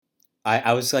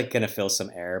I was like gonna fill some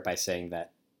air by saying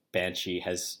that Banshee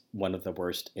has one of the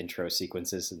worst intro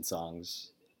sequences in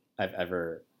songs I've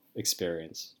ever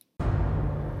experienced.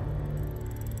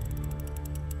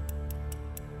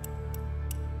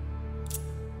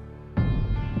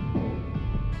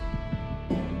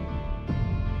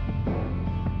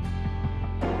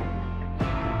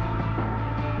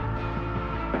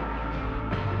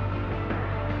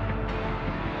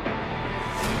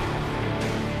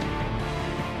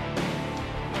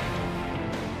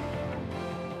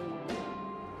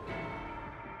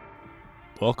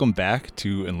 Welcome back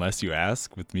to Unless You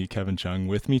Ask with me, Kevin Chung.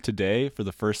 With me today, for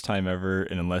the first time ever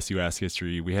in Unless You Ask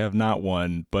history, we have not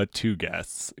one, but two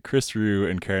guests, Chris Rue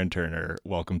and Karen Turner.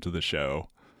 Welcome to the show.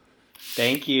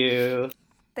 Thank you.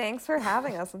 Thanks for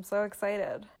having us. I'm so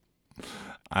excited.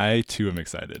 I, too, am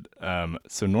excited.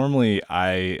 So normally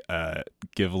I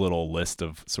give a little list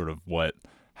of sort of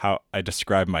how I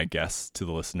describe my guests to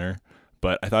the listener.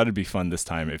 But I thought it'd be fun this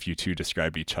time if you two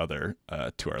described each other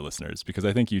to our listeners, because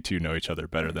I think you two know each other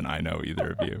better than I know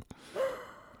either of you.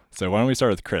 So why don't we start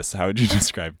with Chris? How would you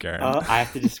describe Karen? I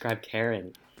have to describe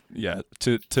Karen. Yeah,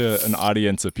 to an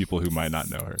audience of people who might not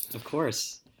know her. Of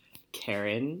course.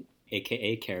 Karen,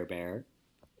 aka Care Bear,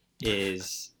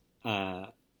 is a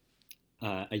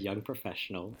young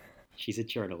professional. She's a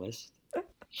journalist.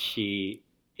 She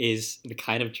is the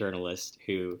kind of journalist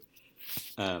who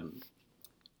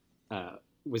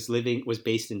was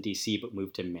based in DC but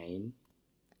moved to Maine.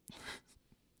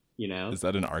 You know? Is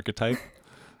that an archetype?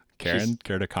 Karen,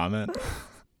 care to comment?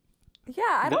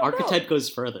 Yeah, I don't know. The archetype goes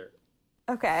further.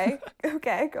 Okay,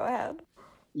 go ahead.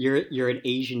 You're an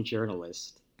Asian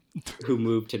journalist who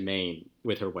moved to Maine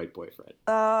with her white boyfriend.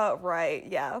 Right,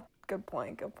 yeah. Good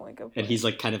point. And he's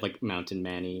like kind of like Mountain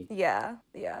Manny. Yeah.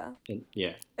 And,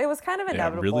 yeah. It was kind of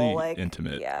inevitable. Really like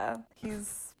intimate. Yeah,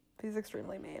 he's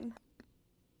extremely mean.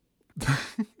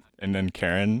 And then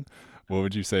Karen, what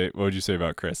would you say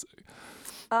about Chris?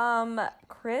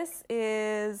 Chris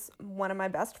is one of my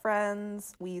best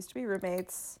friends. We used to be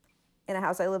roommates in a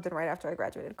house I lived in right after I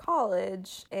graduated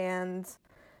college, and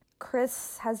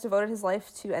Chris has devoted his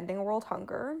life to ending world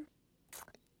hunger.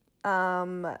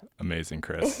 Amazing,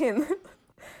 Chris. In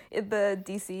the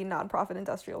DC nonprofit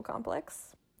industrial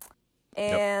complex.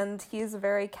 And He's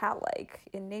very cat-like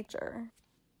in nature.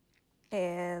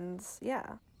 And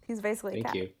yeah, he's basically a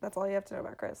cat. Thank you. That's all you have to know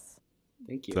about Chris.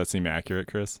 Thank you. Does that seem accurate,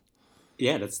 Chris?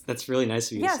 Yeah, that's really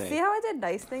nice of you to say. Yeah, see how I did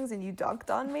nice things and you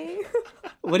dunked on me?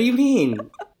 What do you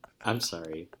mean? I'm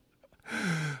sorry.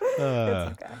 It's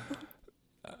okay.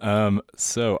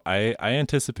 So I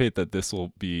anticipate that this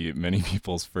will be many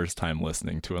people's first time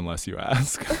listening to Unless You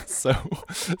Ask. So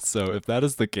if that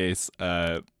is the case,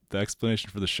 the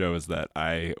explanation for the show is that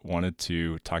I wanted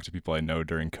to talk to people I know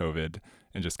during COVID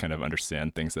and just kind of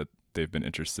understand things that they've been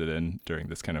interested in during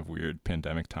this kind of weird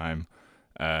pandemic time,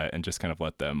 and just kind of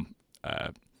let them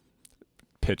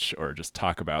pitch or just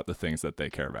talk about the things that they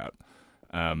care about.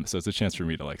 So it's a chance for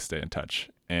me to like stay in touch.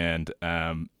 And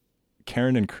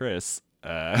Karen and Chris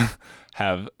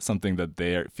have something that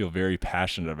they feel very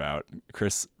passionate about.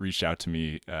 Chris reached out to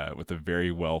me with a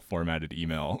very well formatted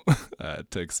email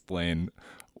to explain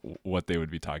what they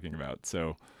would be talking about.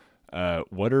 So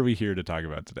what are we here to talk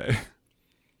about today?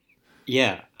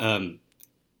 Yeah,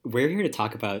 we're here to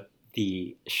talk about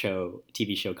the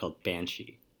TV show called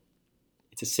Banshee.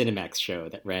 It's a Cinemax show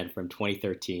that ran from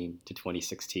 2013 to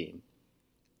 2016.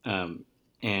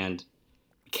 And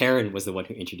Karen was the one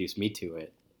who introduced me to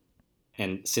it.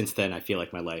 And since then, I feel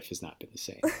like my life has not been the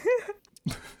same.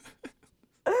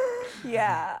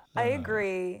 Yeah, I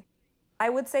agree. I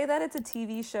would say that it's a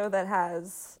TV show that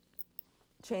has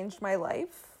changed my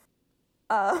life.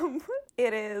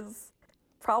 It is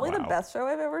probably the best show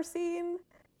I've ever seen.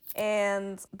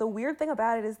 And the weird thing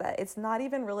about it is that it's not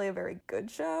even really a very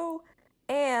good show.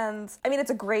 And I mean,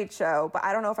 it's a great show, but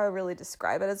I don't know if I would really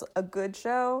describe it as a good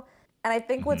show. And I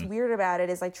think what's weird about it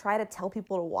is I try to tell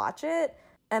people to watch it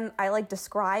and I like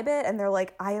describe it and they're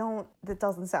like, that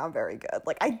doesn't sound very good.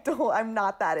 Like, I'm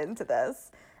not that into this.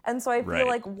 And so I feel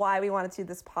like why we wanted to do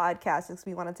this podcast is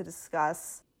we wanted to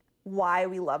discuss why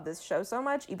we love this show so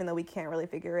much, even though we can't really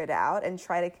figure it out, and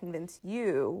try to convince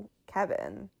you,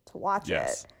 Kevin, to watch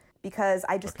it. Because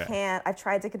I just can't. I've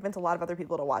tried to convince a lot of other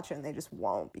people to watch it, and they just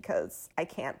won't because I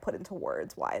can't put into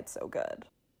words why it's so good.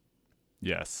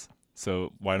 Yes.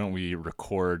 So why don't we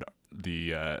record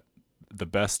the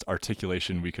best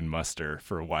articulation we can muster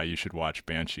for why you should watch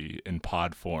Banshee in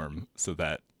pod form so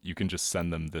that you can just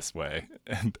send them this way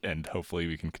and hopefully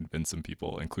we can convince some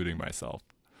people, including myself.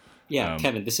 Yeah,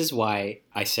 Kevin, this is why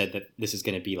I said that this is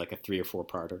going to be like a 3 or 4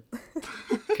 parter.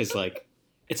 Because like,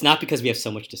 it's not because we have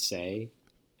so much to say.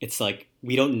 it's like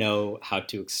we don't know how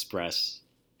to express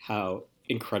how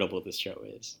incredible this show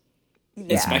is,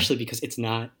 Yeah. especially because it's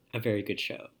not a very good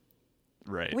show.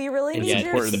 Right. We really And need yet,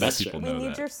 your it's the best show. we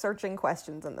need your searching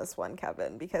questions in this one,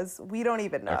 Kevin, because we don't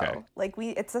even know. Okay. Like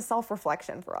it's a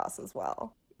self-reflection for us as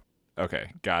well.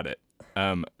 Okay, got it.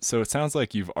 So it sounds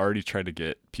like you've already tried to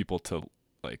get people to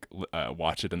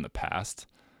watch it in the past.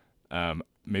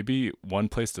 Maybe one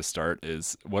place to start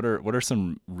is what are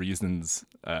some reasons,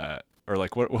 or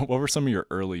like what were some of your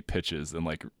early pitches and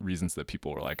like reasons that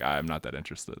people were like, I'm not that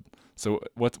interested. So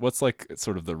what's like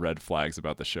sort of the red flags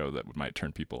about the show that might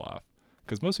turn people off?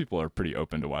 Because most people are pretty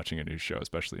open to watching a new show,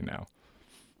 especially now.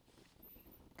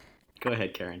 Go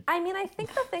ahead, Karen. I mean, I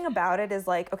think the thing about it is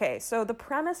like, okay, so the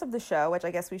premise of the show, which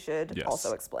I guess we should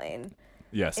also explain,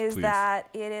 yes, is please. that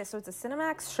it's a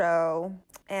Cinemax show,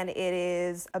 and it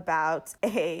is about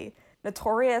a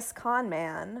notorious con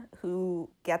man who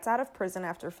gets out of prison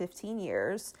after 15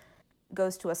 years,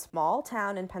 goes to a small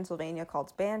town in Pennsylvania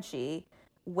called Banshee,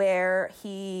 where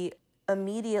he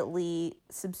immediately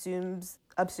assumes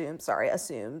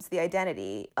the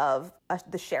identity of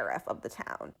the sheriff of the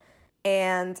town.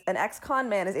 And an ex-con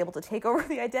man is able to take over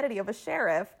the identity of a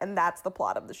sheriff, and that's the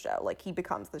plot of the show. Like, he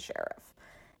becomes the sheriff.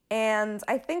 And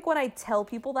I think when I tell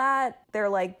people that, they're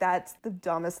like, that's the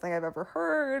dumbest thing I've ever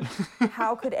heard.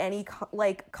 How could any,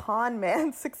 con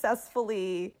man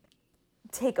successfully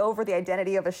take over the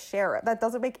identity of a sheriff? That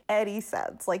doesn't make any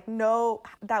sense. Like, no,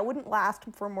 that wouldn't last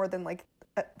for more than,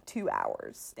 2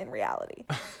 hours in reality.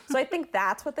 So I think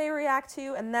that's what they react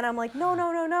to. And then I'm like,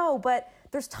 no, but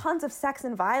there's tons of sex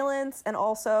and violence, and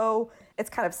also it's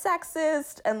kind of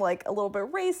sexist and a little bit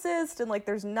racist, and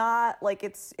there's not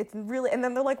it's really, and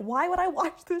then they're like, why would I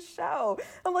watch this show?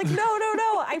 I'm like, no,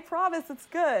 I promise it's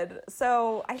good.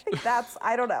 So I think that's,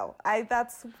 I don't know,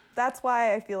 that's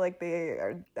why I feel like they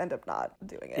end up not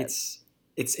doing it.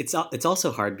 It's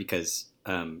also hard because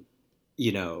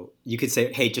you could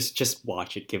say, hey, just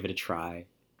watch it, give it a try,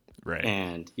 right?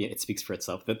 And it speaks for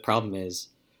itself. The problem is,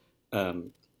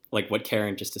 like what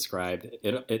Karen just described,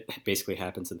 it basically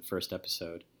happens in the first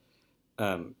episode.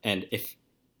 And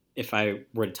if I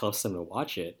were to tell someone to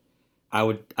watch it,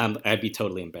 I'd be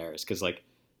totally embarrassed because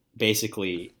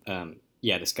basically,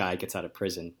 this guy gets out of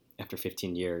prison after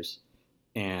 15 years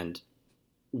and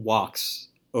walks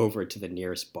over to the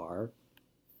nearest bar,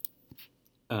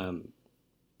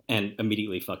 and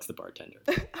immediately fucks the bartender.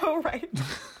 Oh, right.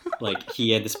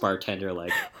 He and this bartender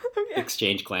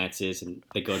exchange glances, and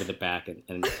they go to the back,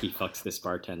 and he fucks this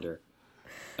bartender.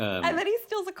 And then he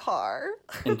steals a car.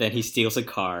 And then he steals a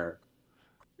car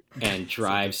and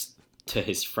drives to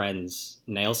his friend's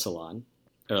nail salon,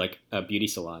 or a beauty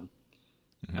salon,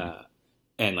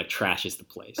 and trashes the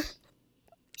place.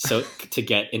 So to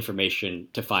get information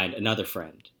to find another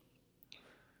friend.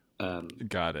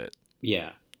 Got it.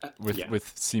 Yeah.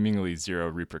 With seemingly zero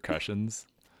repercussions.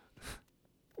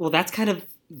 Well, that's kind of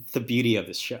the beauty of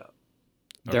this show.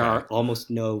 There are almost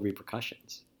no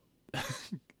repercussions.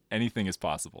 Anything is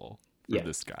possible for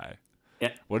this guy.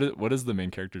 Yeah. What is the main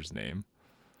character's name?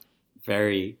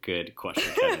 Very good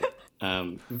question,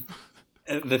 Kevin.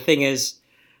 The thing is,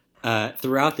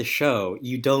 throughout the show,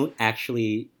 you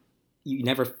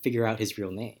never figure out his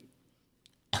real name.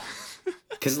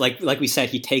 Because, like we said,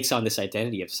 he takes on this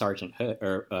identity of Sergeant Hood,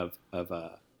 or of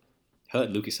Hood,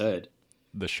 Lucas Hood,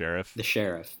 the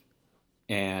sheriff.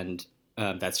 And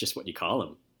that's just what you call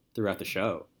him throughout the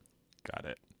show. Got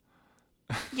it.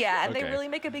 Yeah, and they really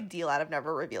make a big deal out of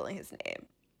never revealing his name.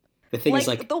 The thing is,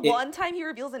 one time he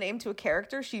reveals a name to a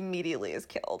character, she immediately is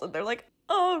killed, and they're like,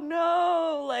 "Oh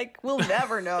no!" We'll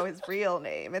never know his real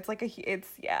name. It's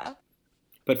yeah.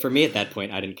 But for me, at that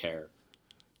point, I didn't care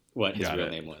what his real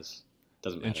name was.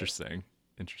 Doesn't matter.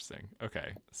 Interesting.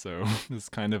 Okay, so this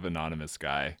kind of anonymous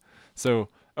guy. So,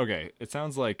 okay, it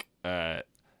sounds like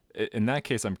in that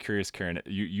case, I'm curious, Karen,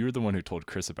 you're the one who told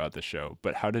Chris about the show,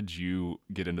 but how did you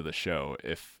get into the show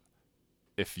if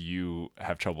you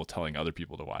have trouble telling other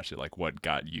people to watch it? What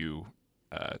got you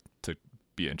to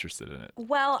be interested in it?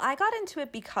 Well, I got into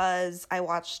it because I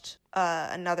watched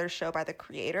another show by the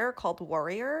creator called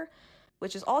Warrior,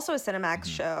 which is also a Cinemax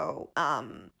show.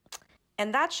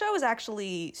 And that show is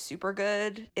actually super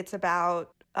good. It's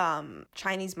about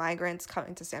Chinese migrants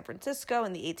coming to San Francisco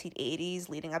in the 1880s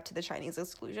leading up to the Chinese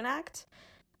Exclusion Act.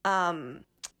 And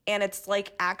it's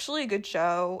actually a good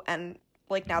show. And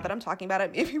now that I'm talking about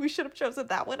it, maybe we should have chosen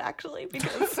that one actually,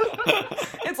 because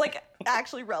it's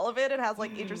actually relevant. It has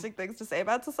interesting things to say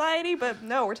about society, but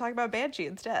no, we're talking about Banshee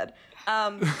instead.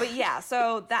 But yeah,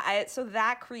 so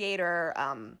that creator,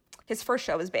 his first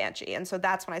show was Banshee. And so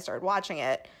that's when I started watching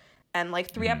it. And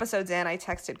like 3 episodes in, I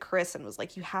texted Chris and was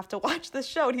like, you have to watch this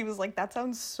show. And he was like, that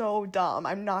sounds so dumb.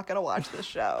 I'm not going to watch this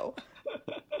show.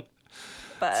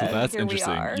 But so that's here we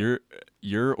interesting. are.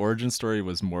 Your origin story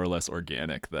was more or less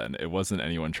organic then. It wasn't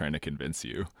anyone trying to convince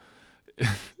you.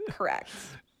 Correct.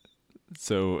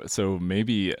 So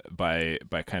maybe by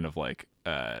kind of like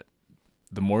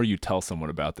the more you tell someone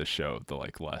about this show, the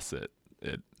like less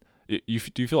do you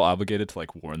feel obligated to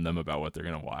like warn them about what they're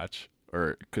gonna watch,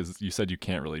 or because you said you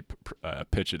can't really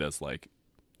pitch it as like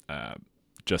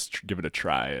just give it a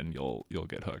try and you'll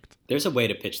get hooked. There's a way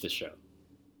to pitch this show.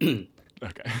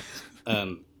 Okay.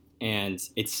 And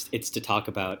it's to talk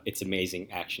about its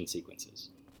amazing action sequences.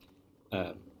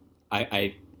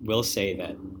 I will say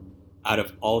that out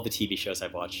of all the TV shows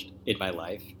I've watched in my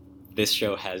life, this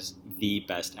show has the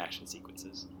best action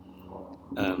sequences.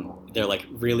 They're like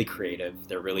really creative.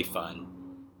 They're really fun.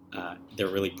 They're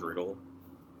really brutal.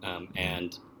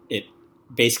 And it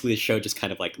basically, the show just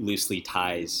kind of like loosely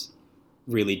ties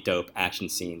really dope action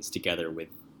scenes together with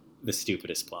the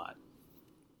stupidest plot.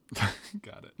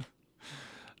 Got it.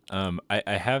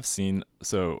 I have seen,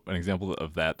 so an example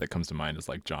of that comes to mind is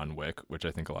like John Wick, which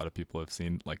I think a lot of people have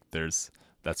seen. Like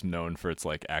that's known for its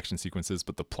like action sequences,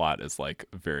 but the plot is like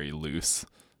very loose.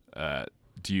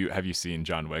 Have you seen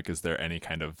John Wick? Is there any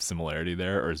kind of similarity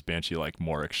there, or is Banshee like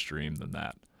more extreme than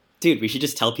that? Dude, we should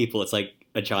just tell people it's like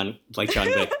John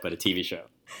Wick, but a TV show.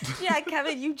 Yeah,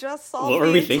 Kevin, you just solved What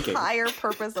were we the thinking? entire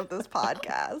purpose of this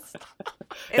podcast.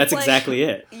 That's like, exactly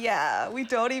it. Yeah, we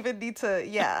don't even need to.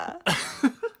 Yeah.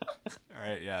 All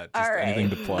right, yeah. Just All right. anything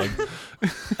to plug.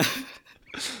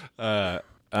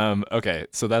 Okay,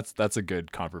 so that's a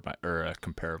good compromise or a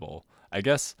comparable, I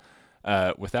guess.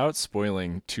 Without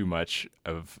spoiling too much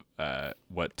of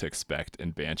what to expect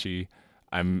in Banshee,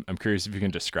 I'm curious if you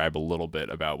can describe a little bit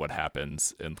about what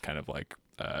happens in kind of like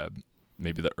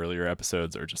maybe the earlier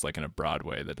episodes, or just like in a broad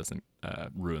way that doesn't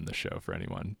ruin the show for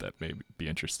anyone that may be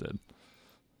interested.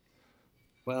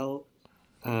 Well,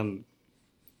 the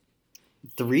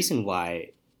reason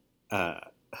why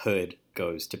Hood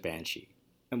goes to Banshee,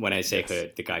 and when I say Yes.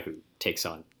 Hood, the guy who takes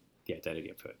on the identity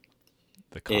of Hood,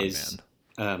 The con is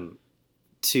man.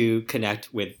 To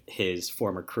connect with his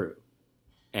former crew,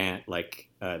 and like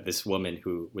this woman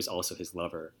who was also his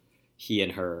lover. He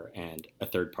and her and a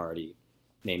third party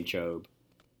named Job,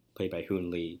 played by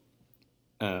Hoon Lee.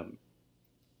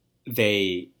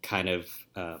 They kind of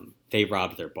they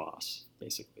robbed their boss,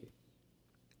 basically.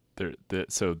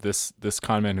 So this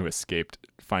con man who escaped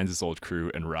finds his old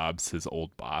crew and robs his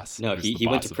old boss. No, who's the he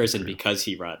went boss to of the prison crew. because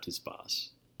he robbed his boss.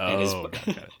 Oh, And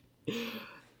okay.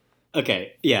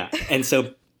 Okay, yeah. And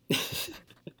so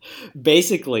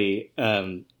basically,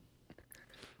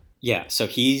 yeah, so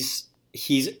he's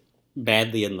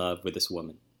madly in love with this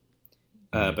woman.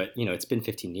 But, it's been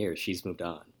 15 years. She's moved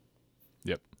on.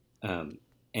 Yep.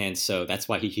 And so that's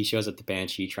why he shows up to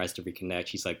Banshee, tries to reconnect.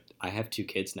 She's like, I have 2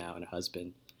 kids now and a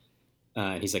husband.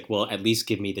 And he's like, well, at least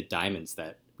give me the diamonds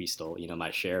that we stole,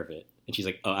 my share of it. And she's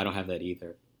like, oh, I don't have that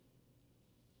either.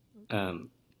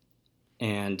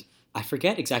 And I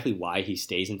forget exactly why he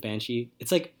stays in Banshee.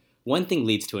 It's like one thing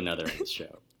leads to another in this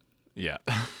show. Yeah.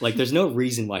 Like, there's no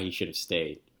reason why he should have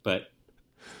stayed. But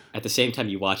at the same time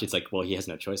you watch, it's like, well, he has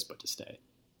no choice but to stay.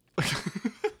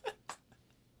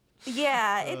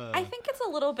 Yeah, I think it's a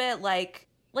little bit like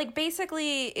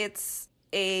basically it's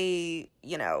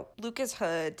Lucas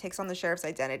Hood takes on the sheriff's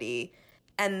identity,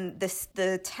 and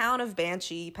the town of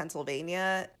Banshee,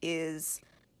 Pennsylvania, is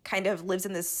kind of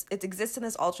exists in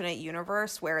this alternate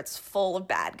universe where it's full of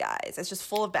bad guys. It's just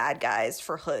full of bad guys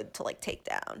for Hood to like take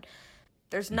down.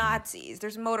 There's Nazis,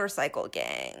 there's motorcycle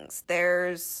gangs,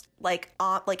 there's like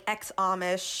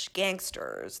ex-Amish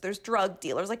gangsters, there's drug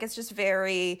dealers. Like it's just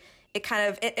very, it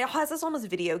has this almost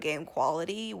video game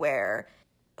quality where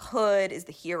Hood is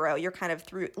the hero. You're kind of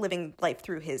living life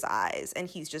through his eyes, and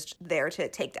he's just there to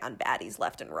take down baddies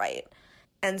left and right.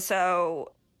 And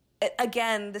so,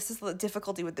 again, this is the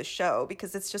difficulty with the show,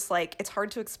 because it's just like, it's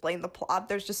hard to explain the plot.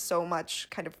 There's just so much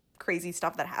kind of crazy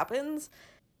stuff that happens.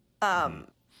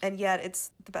 And yet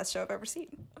it's the best show I've ever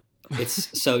seen.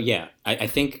 I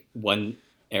think one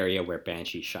area where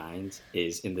Banshee shines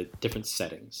is in the different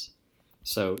settings.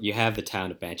 So you have the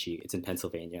town of Banshee. It's in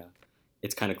Pennsylvania.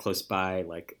 It's kind of close by,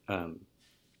 like, the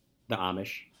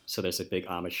Amish. So there's a big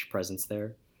Amish presence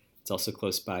there. It's also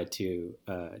close by to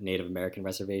Native American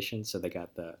reservation. So they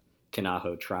got the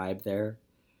Kanaho tribe there.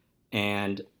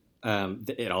 And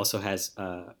it also has,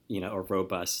 a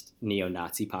robust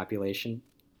neo-Nazi population.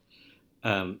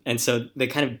 And so they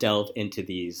kind of delve into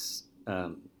these,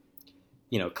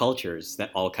 cultures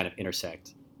that all kind of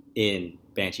intersect in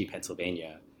Banshee,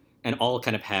 Pennsylvania, and all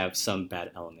kind of have some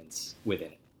bad elements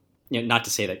within it. Not to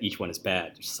say that each one is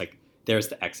bad. It's just like there's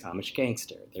the ex-Amish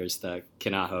gangster, there's the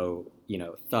Kanaho,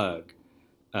 thug.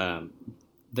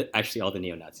 Actually, all the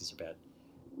neo-Nazis are bad,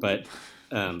 but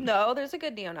no, there's a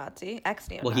good neo-Nazi,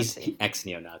 ex-neo-Nazi. Well, he's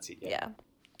ex-neo-Nazi. Yeah.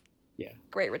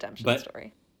 Great redemption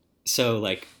story. So,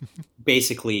 like,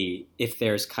 basically, if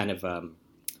there's kind of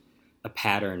a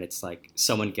pattern, it's like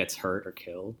someone gets hurt or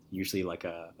killed, usually like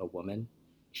a woman.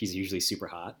 She's usually super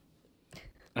hot.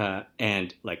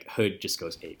 And, like, Hood just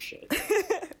goes apeshit.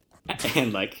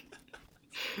 And, like,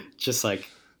 just, like,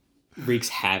 wreaks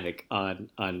havoc on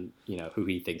who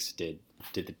he thinks did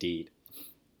the deed.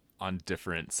 On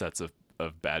different sets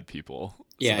of bad people.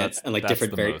 Yeah, so and like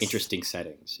different, very interesting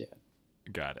settings. Yeah.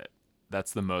 Got it.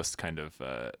 That's the most kind of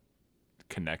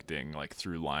connecting like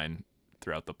through line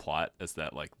throughout the plot, is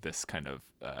that like this kind of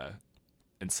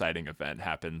inciting event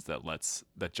happens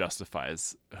that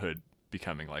justifies Hood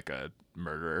becoming like a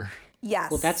murderer.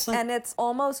 Yes. Well, that's like... and it's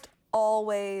almost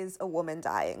always a woman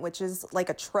dying, which is like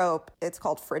a trope. It's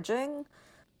called fridging,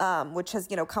 which has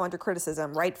come under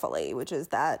criticism rightfully, which is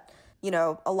that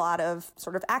a lot of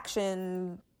sort of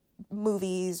action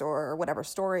movies or whatever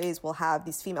stories will have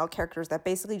these female characters that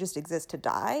basically just exist to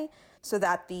die, so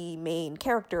that the main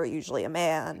character, usually a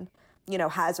man,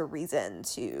 has a reason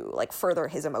to like further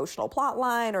his emotional plot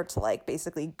line or to like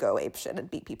basically go apeshit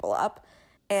and beat people up.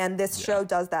 And this show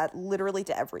does that literally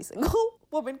to every single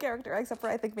woman character, except for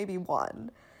I think maybe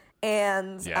one.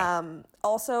 And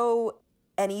also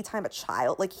anytime a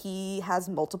child, like he has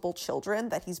multiple children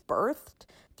that he's birthed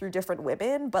through different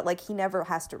women, but like he never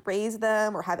has to raise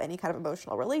them or have any kind of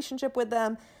emotional relationship with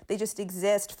them. They just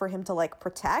exist for him to like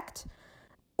protect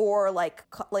or like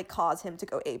cause him to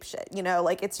go apeshit.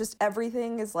 Like it's just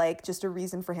everything is like just a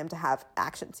reason for him to have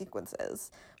action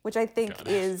sequences, which I think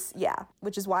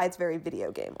which is why it's very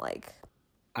video game like.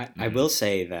 I will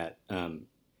say that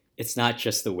it's not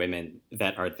just the women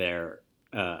that are there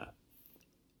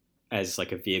as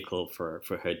like a vehicle for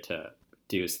Hood to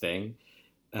do his thing.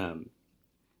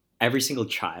 Every single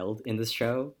child in this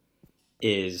show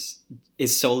is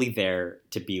solely there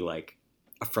to be like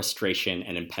a frustration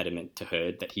and impediment to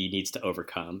Hood that he needs to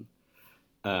overcome.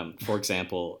 For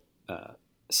example,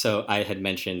 so I had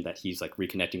mentioned that he's like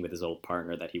reconnecting with his old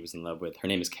partner that he was in love with. Her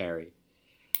name is Carrie.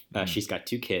 She's got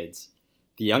 2 kids.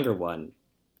 The younger one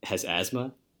has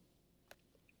asthma.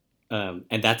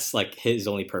 And that's like his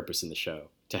only purpose in the show,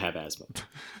 to have asthma.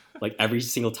 Like every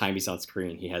single time he's on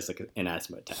screen, he has like an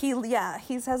asthma attack. He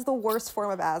has the worst form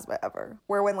of asthma ever,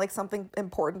 where when like something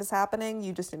important is happening,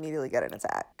 you just immediately get an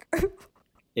attack.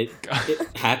 It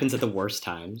happens at the worst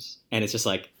times, and it's just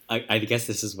like I guess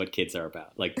this is what kids are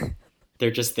about. Like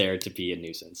they're just there to be a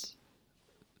nuisance.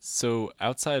 So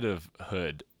outside of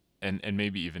Hood, and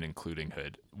maybe even including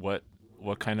Hood, what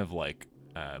kind of like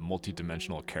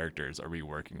multi-dimensional characters are we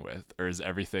working with, or is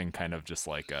everything kind of just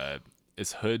like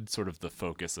is Hood sort of the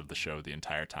focus of the show the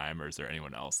entire time, or is there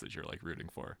anyone else that you're like rooting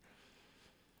for?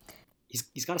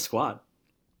 He's got a squad.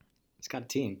 He's got a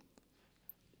team.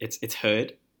 It's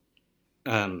Hood.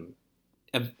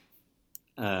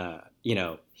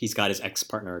 He's got his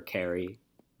ex-partner Carrie,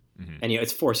 and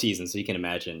it's 4 seasons, so you can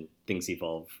imagine things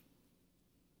evolve.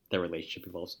 Their relationship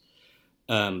evolves.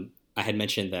 I had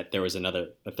mentioned that there was a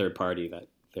third party that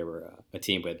they were a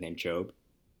team with named Job,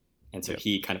 and so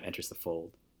he kind of enters the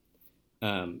fold.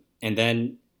 And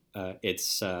then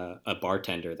it's a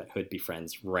bartender that Hood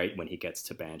befriends right when he gets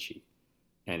to Banshee,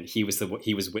 and he was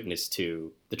witness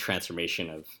to the transformation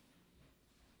of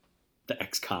the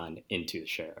ex-con into the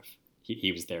sheriff.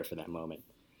 He was there for that moment.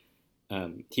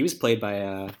 He was played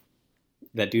by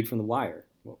that dude from The Wire.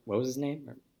 What was his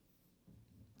name?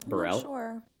 Burrell? I'm not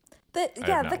sure.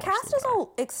 The cast is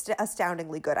all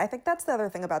astoundingly good. I think that's the other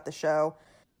thing about the show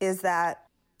is that,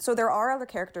 so there are other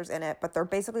characters in it, but they're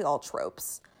basically all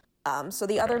tropes. So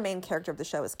the other main character of the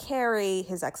show is Carrie,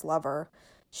 his ex-lover.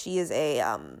 She is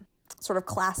a sort of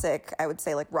classic, I would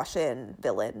say, like Russian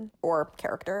villain or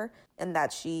character, in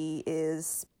that she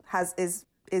is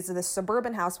this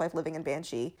suburban housewife living in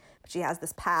Banshee, but she has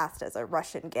this past as a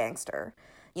Russian gangster.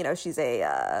 She's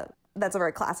that's a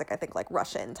very classic, I think, like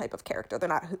Russian type of character. They're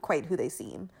not quite who they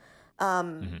seem.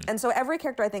 And so every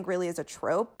character I think really is a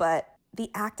trope, but the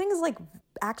acting is like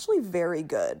actually very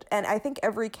good. And I think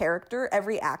every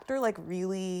actor like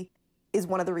really is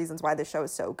one of the reasons why this show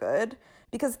is so good,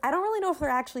 because I don't really know if they're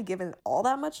actually given all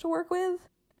that much to work with,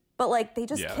 but like they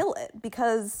just kill it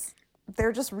because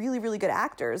they're just really, really good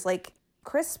actors. Like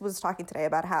Chris was talking today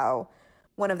about how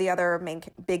one of the other main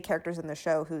big characters in the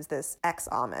show, who's this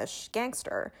ex-Amish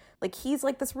gangster, like he's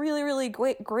like this really, really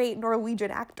great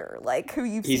Norwegian actor, like who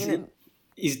you've seen in...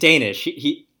 He's Danish.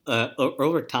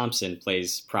 Ulrich Thompson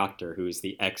plays Proctor, who is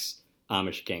the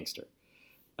ex-Amish gangster,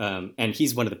 and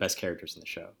he's one of the best characters in the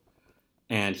show.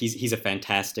 And he's a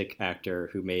fantastic actor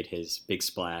who made his big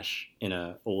splash in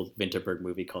an old Vinterberg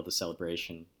movie called The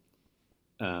Celebration,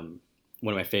 one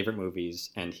of my favorite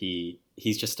movies. And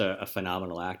he's just a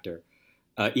phenomenal actor.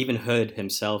 Even Hood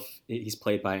himself, he's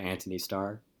played by Anthony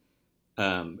Starr,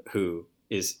 who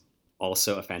is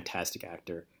also a fantastic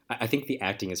actor. I think the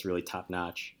acting is really top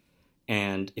notch.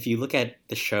 And if you look at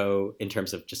the show in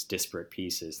terms of just disparate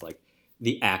pieces, like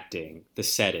the acting, the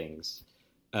settings,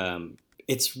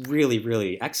 it's really,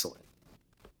 really excellent.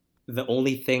 The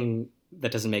only thing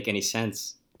that doesn't make any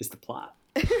sense is the plot.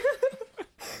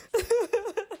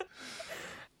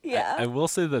 Yeah. I will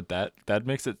say that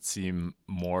makes it seem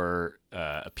more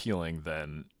appealing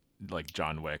than like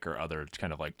John Wick or other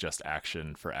kind of like just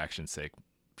action for action's sake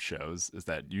shows, is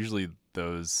that usually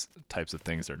those types of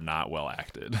things are not well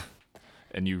acted.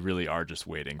 And you really are just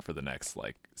waiting for the next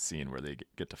like scene where they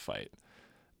get to fight.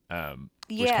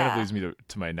 Which kind of leads me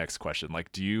to my next question.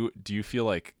 Like, do you feel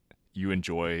like you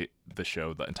enjoy the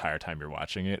show the entire time you're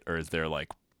watching it, or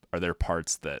are there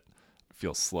parts that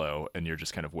feel slow and you're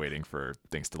just kind of waiting for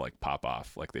things to like pop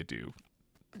off like they do?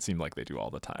 It seem like they do all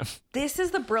the time. This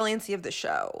is the brilliancy of the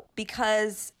show,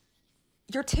 because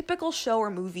your typical show or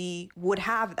movie would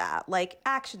have that like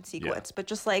action sequence, but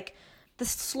just like the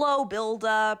slow build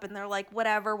up and they're like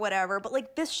whatever, but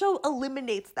like this show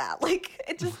eliminates that. Like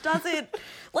it just doesn't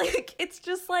like, it's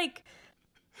just like,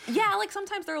 yeah, like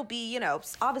sometimes there'll be,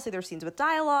 obviously there's scenes with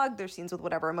dialogue, there's scenes with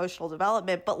whatever emotional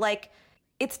development, but like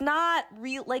it's not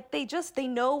real. Like they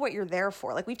know what you're there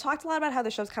for. Like we've talked a lot about how the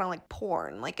show's kind of like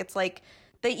porn. Like it's like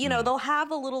they, they'll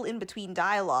have a little in between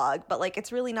dialogue, but like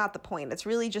it's really not the point. It's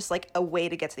really just like a way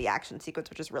to get to the action sequence,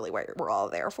 which is really what we're all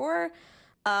there for.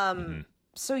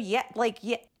 So yeah,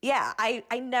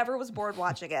 I never was bored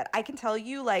watching it. I can tell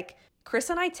you, like, Chris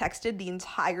and I texted the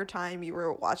entire time you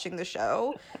were watching the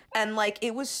show, and like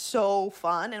it was so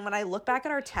fun. And when I look back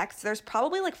at our texts, there's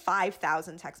probably like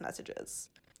 5,000 text messages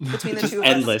between the two of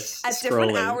endless us at scrolling.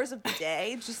 different hours of the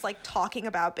day, just like talking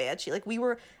about Banshee. Like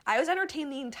I was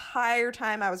entertained the entire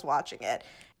time I was watching it,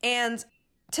 and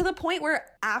to the point where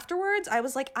afterwards I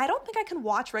was like, I don't think I can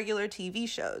watch regular TV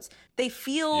shows. They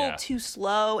feel too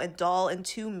slow and dull and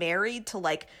too married to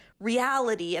like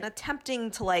reality and attempting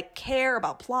to like care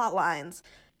about plot lines.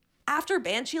 After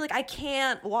Banshee, like I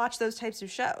can't watch those types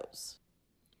of shows.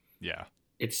 Yeah.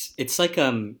 It's like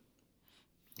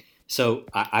so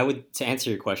I would, to answer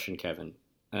your question, Kevin,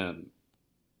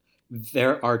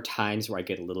 there are times where I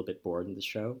get a little bit bored in the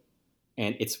show,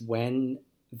 and it's when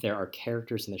there are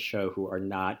characters in the show who are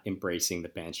not embracing the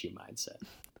Banshee mindset.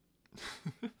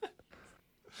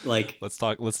 Like, let's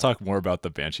talk more about the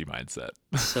Banshee mindset.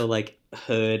 So like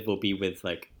Hood will be with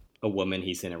like a woman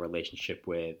he's in a relationship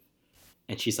with,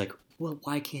 and she's like, well,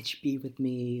 why can't you be with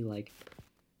me? Like,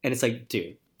 and it's like,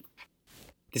 dude,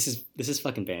 this is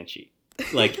fucking Banshee.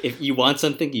 Like, if you want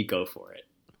something, you go for it.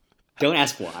 Don't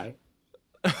ask why.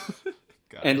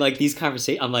 And like these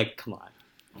conversations, I'm like, come on.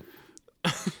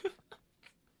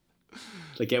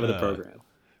 Like, get with the program.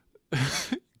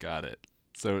 Got it.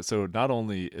 So not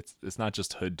only it's not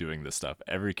just Hood doing this stuff.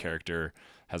 Every character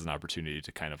has an opportunity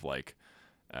to kind of like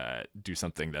do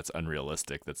something that's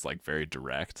unrealistic, that's like very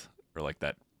direct, or like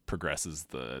that progresses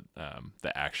the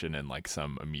action in like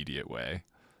some immediate way.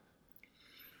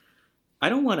 I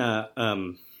don't want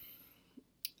to.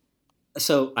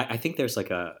 So I think there's like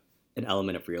an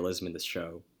element of realism in this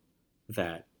show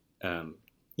that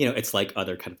it's like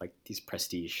other kind of like these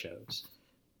prestige shows.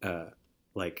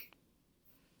 Like,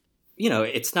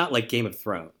 it's not like Game of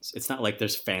Thrones. It's not like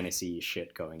there's fantasy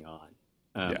shit going on.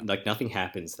 Like nothing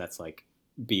happens that's like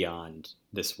beyond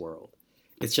this world.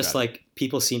 It's just like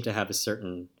people seem to have a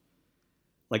certain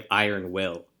like iron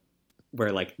will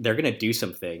where like they're going to do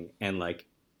something, and like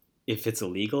if it's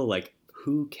illegal, like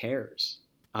who cares?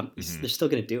 They're still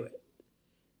going to do it.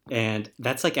 And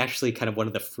that's like actually kind of one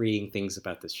of the freeing things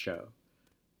about this show.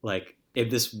 Like in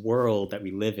this world that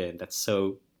we live in, that's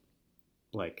so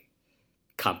like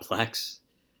complex.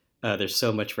 There's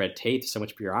so much red tape, so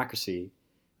much bureaucracy.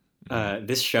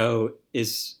 This show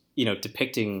is,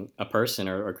 depicting a person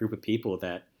or a group of people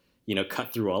that,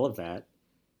 cut through all of that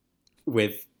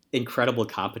with incredible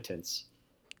competence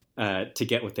to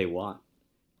get what they want.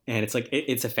 And it's like,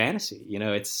 it's a fantasy,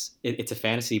 it's a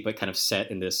fantasy, but kind of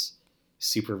set in this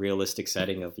super realistic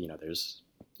setting of,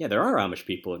 there are Amish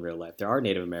people in real life. There are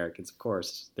Native Americans, of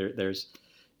course. There's,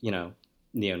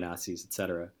 neo-Nazis,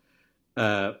 etc.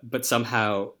 But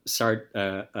somehow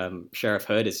Sheriff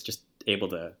Hood is just able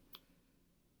to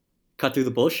cut through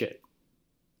the bullshit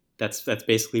That's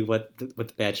basically what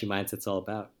the Banshee mindset's all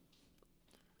about.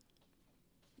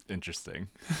 Interesting.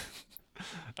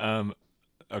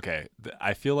 Okay,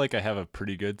 I feel like I have a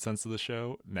pretty good sense of the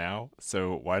show now.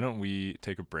 So why don't we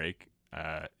take a break,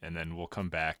 and then we'll come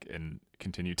back and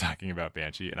continue talking about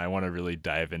Banshee. And I want to really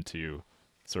dive into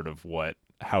sort of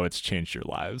how it's changed your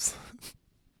lives.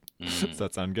 Does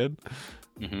that sound good?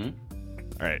 Mm-hmm.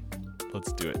 All right,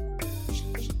 let's do it.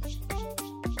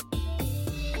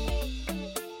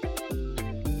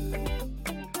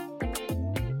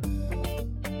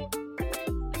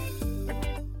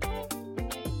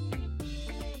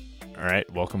 All right,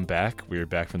 welcome back. We're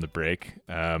back from the break.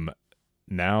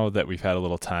 Now that we've had a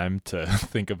little time to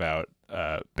think about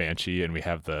Banshee and we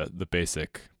have the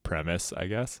basic premise, I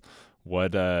guess,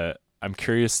 I'm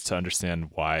curious to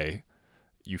understand why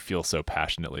you feel so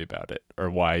passionately about it, or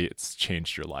why it's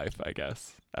changed your life, I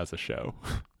guess, as a show.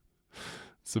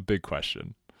 It's a big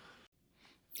question.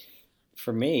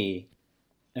 For me,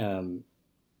 so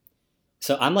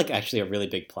I'm like actually a really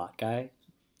big plot guy.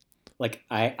 Like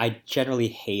I generally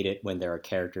hate it when there are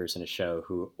characters in a show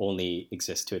who only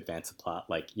exist to advance the plot,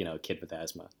 like, you know, a kid with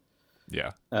asthma.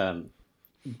 Yeah.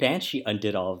 Banshee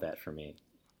undid all of that for me,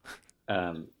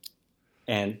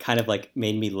 and kind of like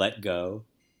made me let go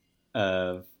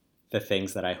of the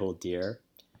things that I hold dear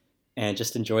and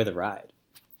just enjoy the ride.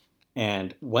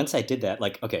 And once I did that,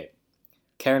 like, okay,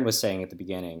 Karen was saying at the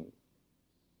beginning,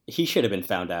 he should have been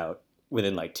found out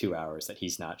within like 2 hours that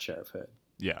he's not Sheriff Hood.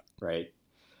 Yeah. Right.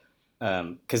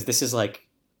 Because this is like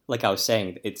I was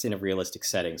saying, it's in a realistic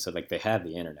setting, so like they have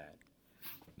the internet,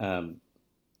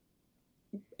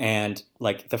 and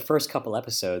like the first couple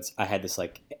episodes, I had this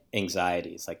like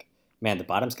anxiety. It's like, man, the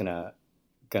bottom's gonna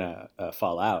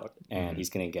fall out, and he's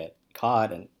gonna get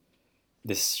caught, and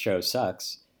this show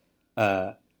sucks.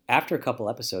 After a couple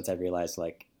episodes, I realized,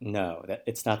 like, no, that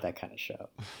it's not that kind of show.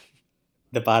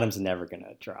 The bottom's never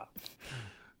gonna drop,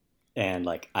 and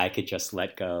like I could just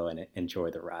let go and enjoy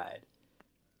the ride.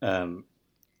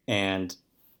 And,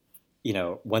 you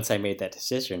know, once I made that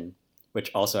decision,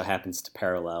 which also happens to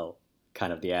parallel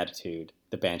kind of the attitude,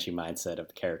 the Banshee mindset of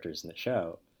the characters in the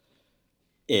show,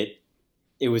 it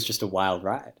was just a wild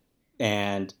ride,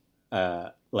 and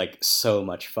like so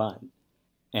much fun,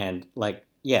 and like,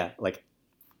 yeah, like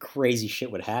crazy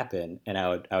shit would happen, and I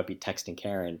would be texting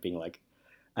Karen being like,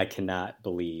 I cannot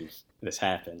believe this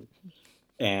happened.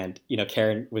 And, you know,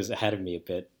 Karen was ahead of me a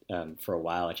bit for a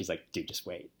while, and she's like, dude, just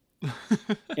wait.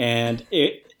 And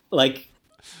it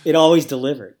always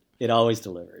delivered. It always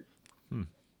delivered.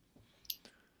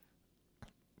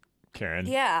 Karen?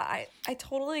 Yeah, I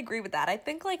totally agree with that. I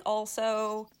think, like,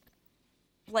 also,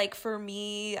 like, for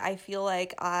me, I feel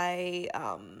like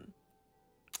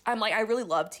I'm like, I really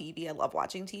love TV. I love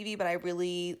watching TV, but I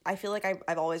feel like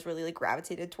I've always really like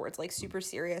gravitated towards like super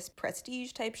serious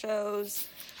prestige type shows,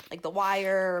 like The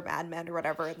Wire or Mad Men or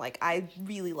whatever. And like, I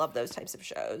really love those types of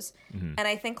shows. Mm-hmm. And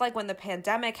I think like when the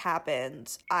pandemic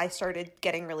happened, I started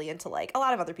getting really into, like a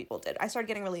lot of other people did, I started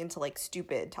getting really into like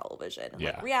stupid television, and,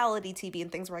 like reality TV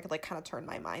and things where I could like kind of turn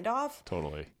my mind off.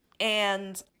 Totally.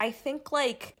 And I think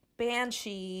like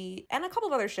Banshee and a couple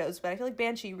of other shows, but I feel like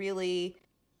Banshee really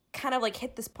kind of like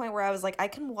hit this point where I was like, I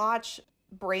can watch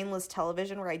brainless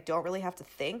television where I don't really have to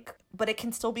think, but it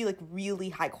can still be like really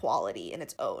high quality in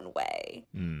its own way,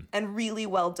 and really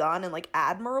well done and like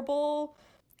admirable,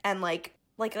 and like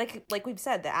we've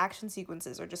said, the action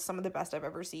sequences are just some of the best I've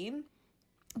ever seen,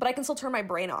 but I can still turn my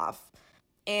brain off,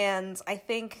 and I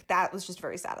think that was just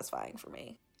very satisfying for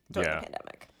me during the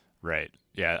pandemic. Right.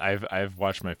 Yeah, I've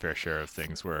watched my fair share of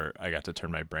things where I got to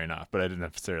turn my brain off, but I didn't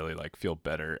necessarily like feel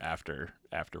better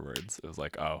afterwards. It was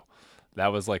like, oh, that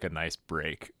was like a nice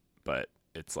break, but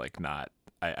it's like not.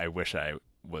 I wish I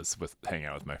was hanging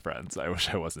out with my friends. I wish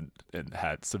I wasn't and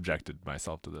had subjected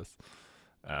myself to this.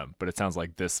 But it sounds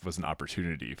like this was an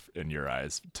opportunity in your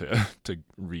eyes to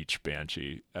reach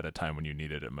Banshee at a time when you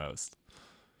needed it most.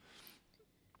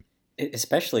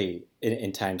 Especially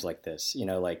in times like this, you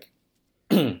know, like.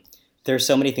 There's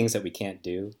so many things that we can't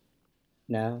do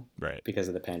now, right, because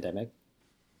of the pandemic.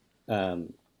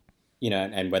 You know,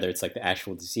 and whether it's like the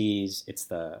actual disease, it's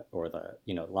the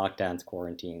you know, lockdowns,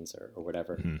 quarantines, or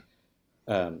whatever.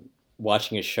 Mm-hmm.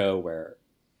 Watching a show where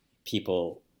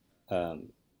people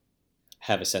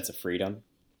have a sense of freedom,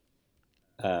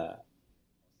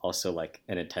 also like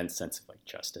an intense sense of like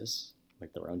justice,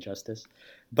 like their own justice,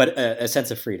 but a sense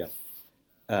of freedom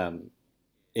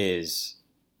is.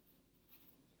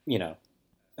 You know,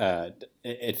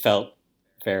 it felt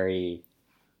very,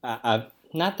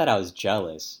 not that I was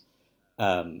jealous,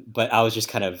 but I was just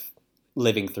kind of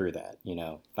living through that, you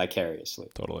know, vicariously.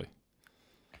 Totally.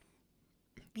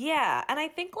 Yeah, and I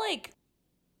think like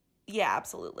yeah,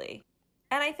 absolutely.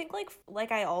 And I think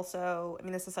like I also, I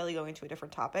mean, this is slightly going to a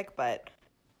different topic, but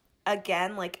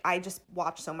again, like I just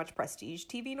watch so much prestige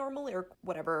TV normally, or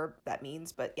whatever that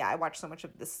means. But yeah, I watch so much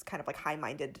of this kind of like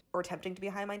high-minded or attempting to be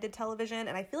high-minded television,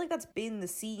 and I feel like that's been the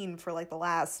scene for like the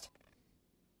last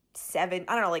I don't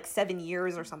know, like 7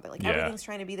 years or something. Like Yeah. everything's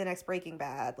trying to be the next Breaking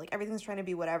Bad. Like everything's trying to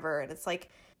be whatever, and it's like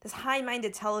this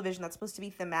high-minded television that's supposed to be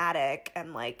thematic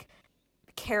and like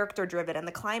character driven, and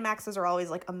the climaxes are always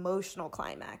like emotional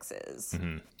climaxes.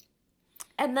 Mm-hmm.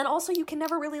 And then also you can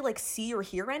never really like see or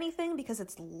hear anything because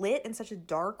it's lit in such a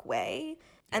dark way,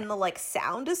 and the like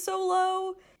sound is so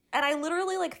low. And I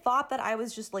literally like thought that I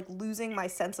was just like losing my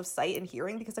sense of sight and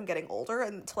hearing because I'm getting older,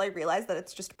 until I realized that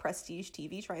it's just prestige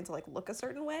TV trying to like look a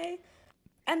certain way.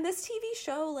 And this TV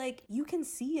show, like, you can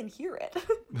see and hear it.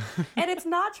 And it's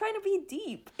not trying to be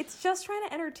deep. It's just trying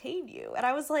to entertain you. And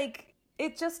I was like,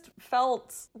 it just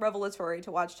felt revelatory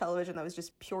to watch television that was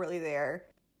just purely there.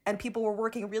 And people were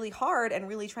working really hard and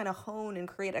really trying to hone and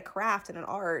create a craft and an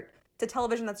art to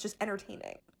television that's just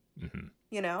entertaining. Mm-hmm.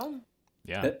 You know?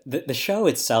 Yeah. The show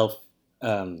itself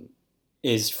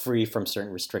is free from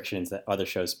certain restrictions that other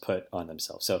shows put on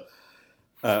themselves. So,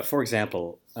 for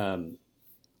example,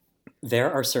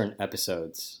 there are certain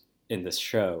episodes in this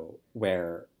show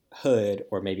where Hood,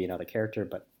 or maybe another character,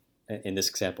 but in this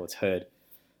example it's Hood,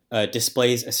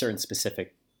 displays a certain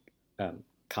specific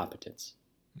competence.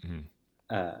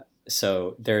 Mm-hmm.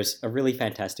 So there's a really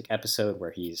fantastic episode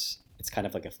where it's kind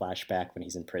of like a flashback when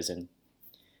he's in prison.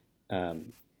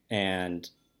 And,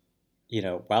 you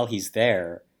know, while he's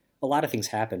there, a lot of things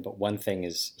happen, but one thing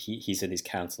is he's in these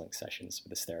counseling sessions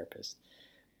with his therapist.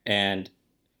 And,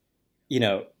 you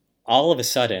know, all of a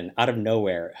sudden, out of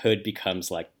nowhere, Hood becomes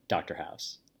like Dr.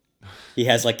 House. He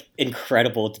has like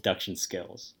incredible deduction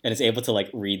skills and is able to like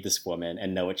read this woman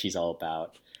and know what she's all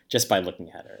about just by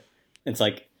looking at her. And it's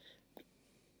like,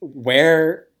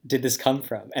 where did this come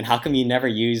from? And how come you never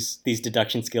use these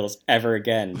deduction skills ever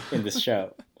again in this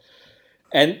show?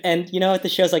 And you know, the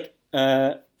show's like,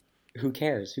 who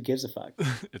cares? Who gives a fuck?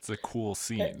 It's a cool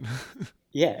scene.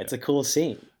 Yeah, it's a cool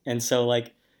scene. And so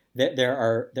like there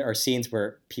are scenes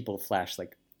where people flash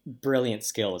like brilliant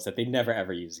skills that they never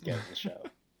ever use again in the show.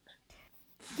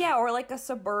 Yeah, or like a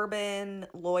suburban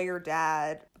lawyer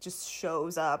dad just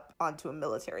shows up onto a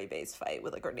military base fight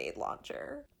with a grenade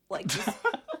launcher. Like, just,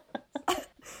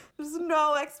 there's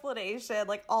no explanation.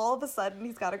 Like, all of a sudden,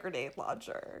 he's got a grenade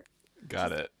launcher.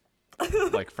 Got it.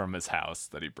 Like from his house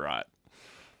that he brought.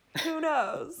 Who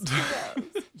knows? Who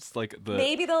knows? Just like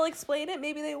Maybe they'll explain it,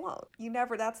 maybe they won't. You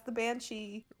never, that's the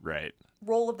Banshee right.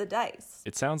 roll of the dice.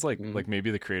 It sounds like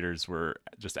maybe the creators were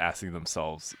just asking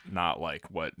themselves not like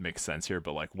what makes sense here,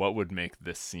 but like what would make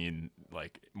this scene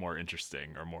like more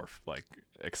interesting or more like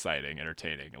exciting,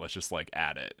 entertaining. Let's just like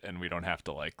add it, and we don't have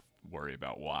to like worry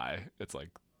about why. It's like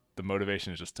the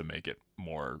motivation is just to make it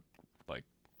more like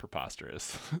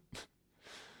preposterous.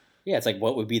 Yeah, it's like,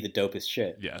 what would be the dopest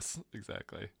shit? Yes,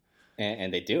 exactly.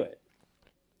 And they do it.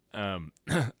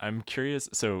 I'm curious.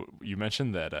 So you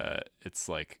mentioned that it's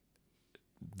like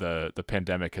the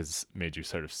pandemic has made you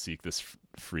sort of seek this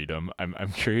freedom.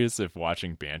 I'm curious if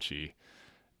watching Banshee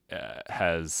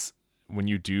has, when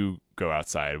you do go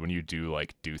outside, when you do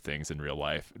like do things in real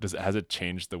life, has it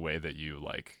changed the way that you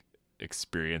like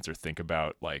experience or think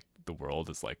about like the world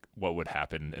as like what would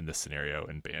happen in this scenario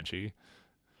in Banshee?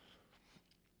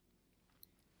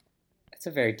 It's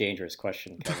a very dangerous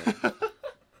question,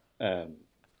 Kevin.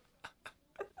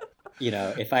 You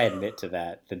know, if I admit to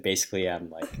that, then basically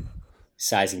I'm like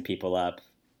sizing people up,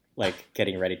 like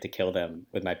getting ready to kill them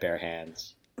with my bare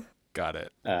hands. Got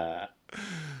it.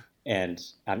 And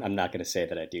I'm not going to say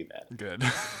that I do that. Good.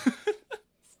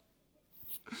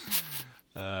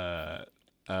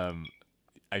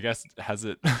 I guess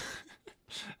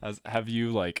have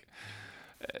you like,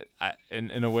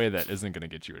 in a way that isn't going to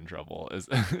get you in trouble,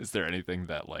 is there anything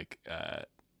that like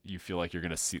you feel like you're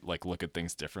going to see, like look at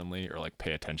things differently or like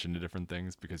pay attention to different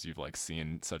things because you've like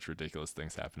seen such ridiculous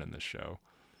things happen in this show?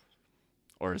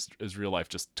 Or is real life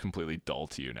just completely dull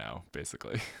to you now,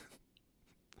 basically?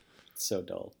 It's so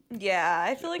dull. Yeah,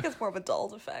 I feel like it's more of a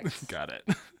dulled effect. Got it.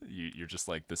 You're just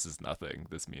like, this is nothing.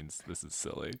 This means this is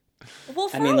silly. Well,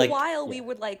 for a while, we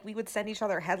would send each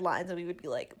other headlines, and we would be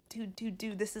like,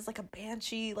 dude, this is like a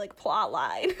Banshee like plot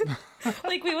line.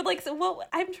 Like we would like, so what?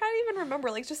 I'm trying to even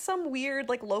remember, like just some weird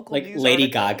like local like news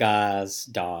Lady article. Gaga's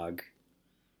dog.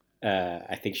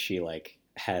 I think she like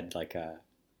had like a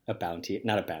bounty,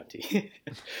 not a bounty,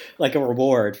 like a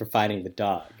reward for finding the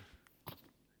dog.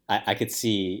 I could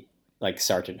see like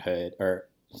Sergeant Hood or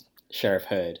Sheriff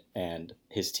Hood and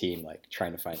his team like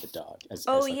trying to find the dog. Oh as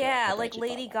like yeah, a like Banshee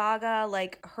Lady plotline. Gaga,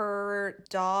 like her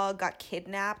dog got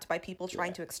kidnapped by people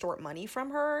trying to extort money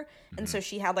from her, and so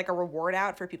she had like a reward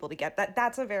out for people to get that.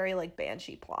 That's a very like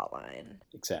Banshee plotline.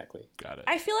 Exactly. Got it.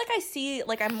 I feel like I see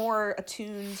like I'm more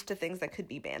attuned to things that could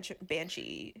be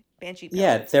Banshee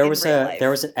Yeah, villains in real life. there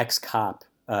was an ex cop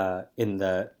in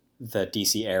the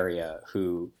DC area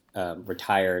who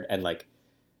retired, and like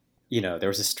there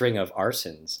was a string of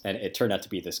arsons, and it turned out to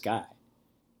be this guy.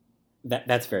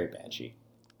 That's very Banshee.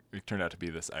 It turned out to be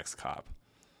this ex-cop.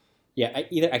 Yeah,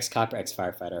 either ex cop or ex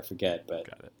firefighter, I forget, but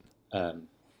Got it.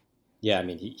 yeah, I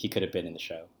mean he could have been in the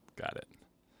show. Got it.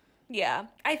 Yeah,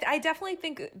 I definitely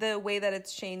think the way that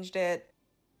it's changed it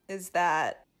is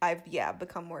that I've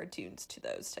become more attuned to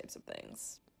those types of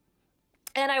things,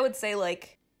 and I would say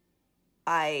like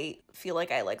I feel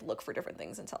like I like look for different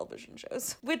things in television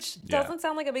shows, which doesn't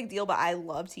sound like a big deal, but I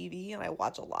love TV and I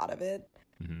watch a lot of it,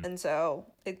 and so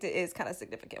it is kind of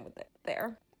significant with it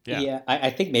there. Yeah,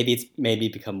 I think maybe it's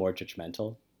become more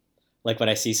judgmental. Like when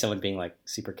I see someone being like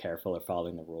super careful or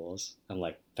following the rules, I'm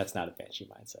like, that's not a Banshee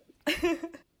mindset.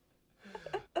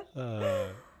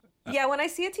 Yeah, when I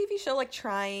see a TV show like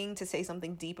trying to say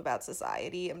something deep about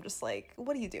society, I'm just like,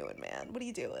 what are you doing, man? What are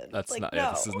you doing? That's like, not. no.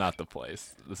 Yeah, this is not the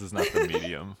place. This is not the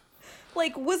medium.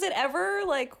 Like, was it ever?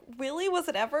 Like, really? Was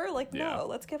it ever? Like, Yeah. no.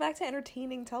 Let's get back to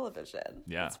entertaining television.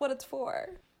 Yeah. That's what it's for.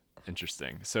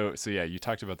 Interesting. So yeah, you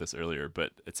talked about this earlier,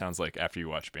 but it sounds like after you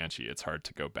watch Banshee, it's hard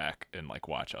to go back and like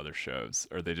watch other shows,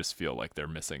 or they just feel like they're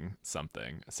missing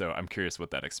something. So I'm curious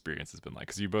what that experience has been like,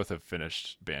 because you both have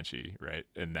finished Banshee, right?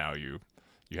 And now you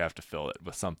have to fill it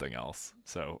with something else.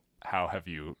 So how have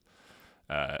you?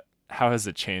 How has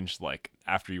it changed? Like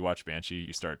after you watch Banshee,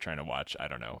 you start trying to watch, I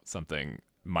don't know, something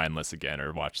mindless again,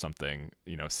 or watch something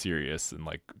serious and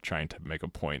like trying to make a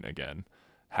point again.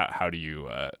 How do you?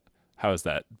 How has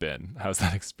that been? How's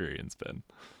that experience been?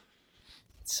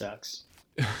 It sucks.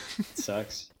 It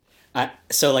sucks.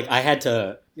 So like I had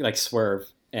to like swerve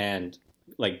and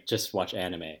like just watch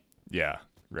anime. Yeah,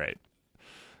 right.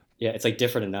 Yeah, it's like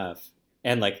different enough,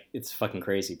 and like it's fucking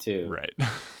crazy too. Right.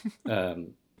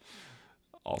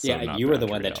 Also, yeah, not you were bound the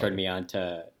to one that turned reality. me on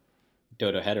to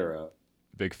Dodo Hetero,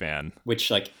 Big fan. which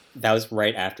like that was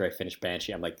right after I finished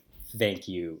Banshee. I'm like, thank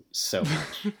you so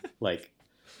much. Like,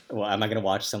 well, am I gonna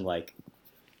watch some like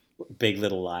Big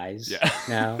Little Lies Yeah.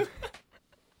 now?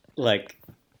 Like,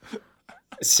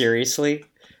 seriously,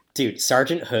 dude,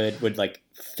 Sergeant Hood would like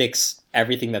fix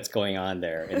everything that's going on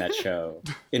there in that show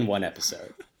in one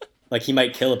episode. Like, he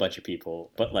might kill a bunch of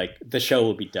people, but like the show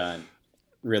will be done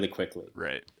really quickly.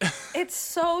 Right. It's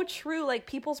so true. Like,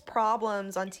 people's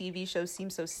problems on TV shows seem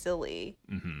so silly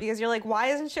because you're like, why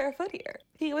isn't Sheriff Hood here?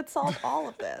 He would solve all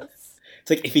of this. It's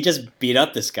like if he just beat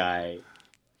up this guy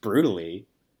brutally,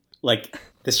 like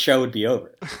this show would be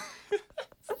over.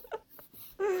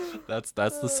 That's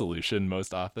the solution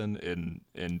most often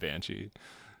in Banshee.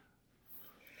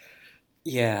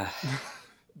 Yeah.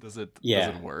 Does it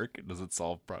work? Does it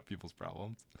solve people's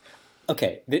problems?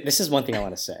 Okay, this is one thing I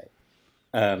want to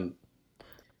say.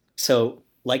 So,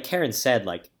 like Karen said,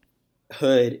 like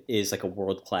Hood is like a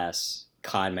world-class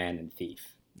con man and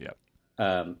thief. Yep.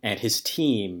 And his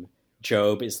team,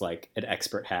 Job is like an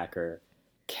expert hacker.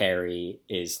 Carrie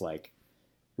is like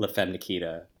La Femme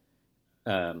Nikita.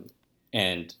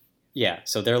 And yeah,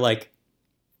 so they're like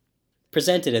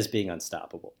presented as being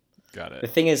unstoppable. Got The it.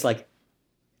 thing is like,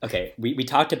 okay, we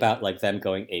talked about like them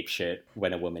going apeshit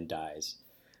when a woman dies,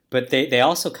 but they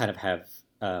also kind of have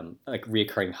like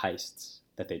reoccurring heists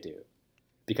that they do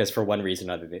because for one reason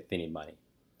or another they need money.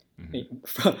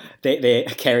 They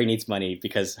Carrie needs money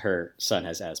because her son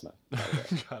has asthma. by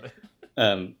the way. Got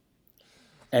it.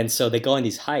 And so they go on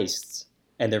these heists,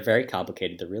 and they're very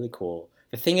complicated. They're really cool.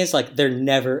 The thing is, like, they're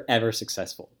never ever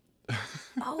successful.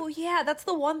 Oh, yeah. That's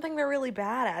the one thing they're really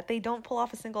bad at. They don't pull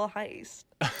off a single heist.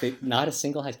 Not a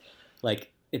single heist.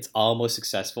 Like, it's almost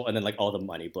successful, and then like all the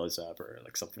money blows up or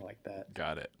like something like that.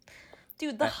 Got it.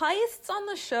 Dude, the heists on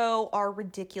the show are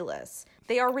ridiculous.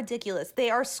 They are ridiculous. They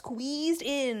are squeezed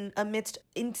in amidst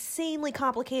insanely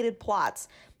complicated plots.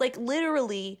 Like,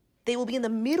 literally, they will be in the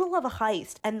middle of a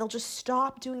heist, and they'll just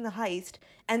stop doing the heist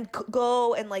and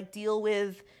go and, like, deal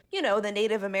with, the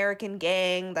Native American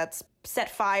gang that's set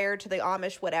fire to the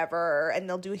Amish whatever, and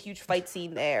they'll do a huge fight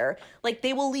scene there. Like,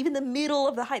 they will leave in the middle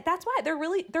of the heist. That's why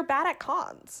they're bad at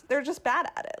cons. They're just bad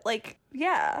at it. Like,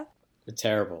 yeah. They're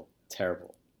terrible.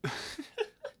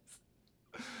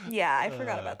 Yeah, I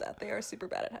forgot about that. They are super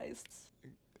bad at heists.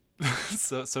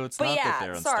 So it's But not yeah, that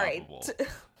they're sorry. unstoppable.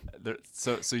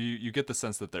 So you get the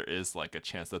sense that there is like a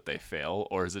chance that they fail,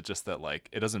 or is it just that like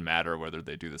it doesn't matter whether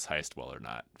they do this heist well or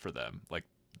not for them? Like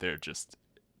they're just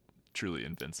truly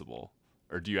invincible,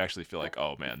 or do you actually feel like,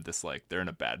 oh man, this like they're in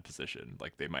a bad position,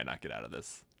 like they might not get out of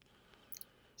this?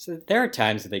 So there are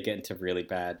times that they get into really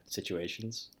bad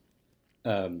situations,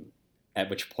 at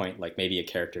which point like maybe a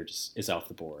character just is off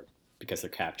the board because they're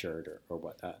captured or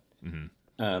whatnot.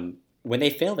 Mm-hmm. When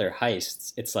they fail their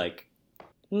heists, it's like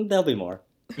there'll be more.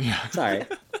 Yeah. It's all right.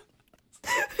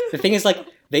 The thing is, like,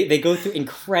 they go through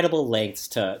incredible lengths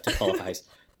to pull off a heist.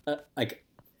 Like,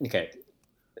 okay,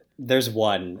 there's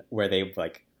one where they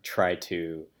like try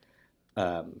to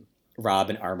rob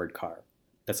an armored car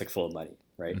that's like full of money,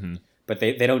 right? Mm-hmm. But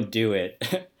they don't do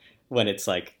it when it's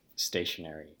like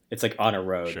stationary. It's like on a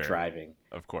road Sure. driving,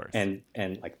 Of course. and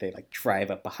like they like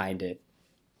drive up behind it,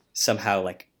 somehow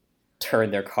like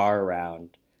turn their car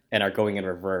around and are going in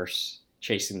reverse,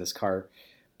 chasing this car,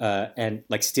 and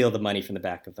like steal the money from the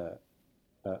back of the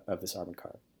of this armored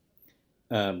car.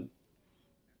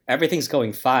 Everything's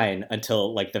going fine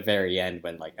until like the very end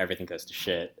when like everything goes to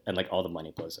shit and like all the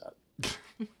money blows up.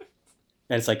 And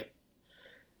it's like,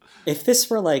 if this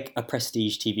were like a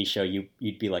prestige TV show,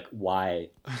 you'd be like, why?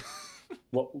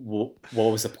 What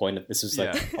was the point of this? Was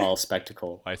like all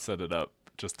spectacle. I set it up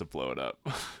just to blow it up.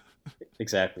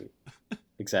 Exactly.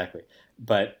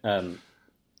 But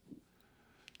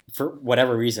for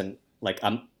whatever reason, like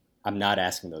I'm not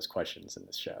asking those questions in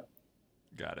this show.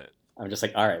 Got it. I'm just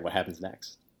like, all right, what happens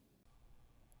next?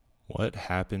 What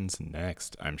happens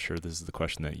next? I'm sure this is the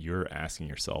question that you're asking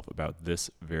yourself about this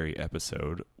very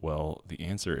episode. Well, the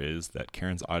answer is that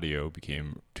Karen's audio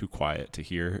became too quiet to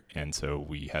hear, and so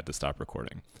we had to stop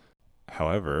recording.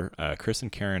 However, Chris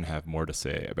and Karen have more to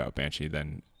say about Banshee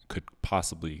than could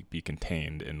possibly be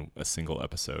contained in a single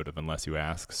episode of Unless You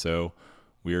Ask. So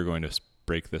we are going to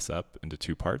break this up into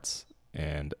 2 parts,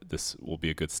 and this will be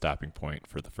a good stopping point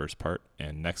for the first part.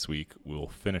 And next week, we'll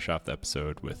finish off the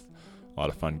episode with a lot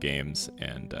of fun games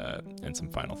and some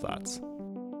final thoughts.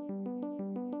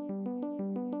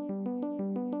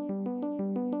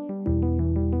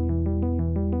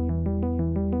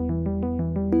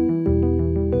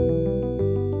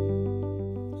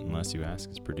 Unless You Ask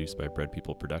is produced by Bread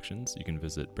People Productions. You can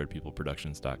visit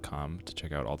breadpeopleproductions.com to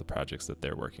check out all the projects that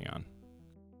they're working on.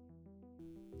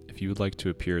 If you would like to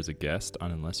appear as a guest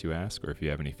on Unless You Ask, or if you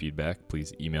have any feedback,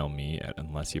 please email me at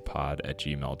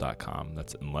unlessyapod@gmail.com.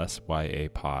 That's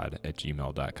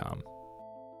unlessyapod@gmail.com.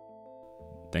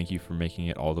 Thank you for making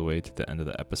it all the way to the end of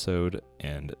the episode.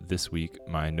 And this week,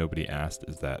 my Nobody Asked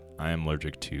is that I am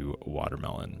allergic to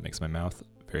watermelon. Makes my mouth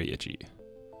very itchy.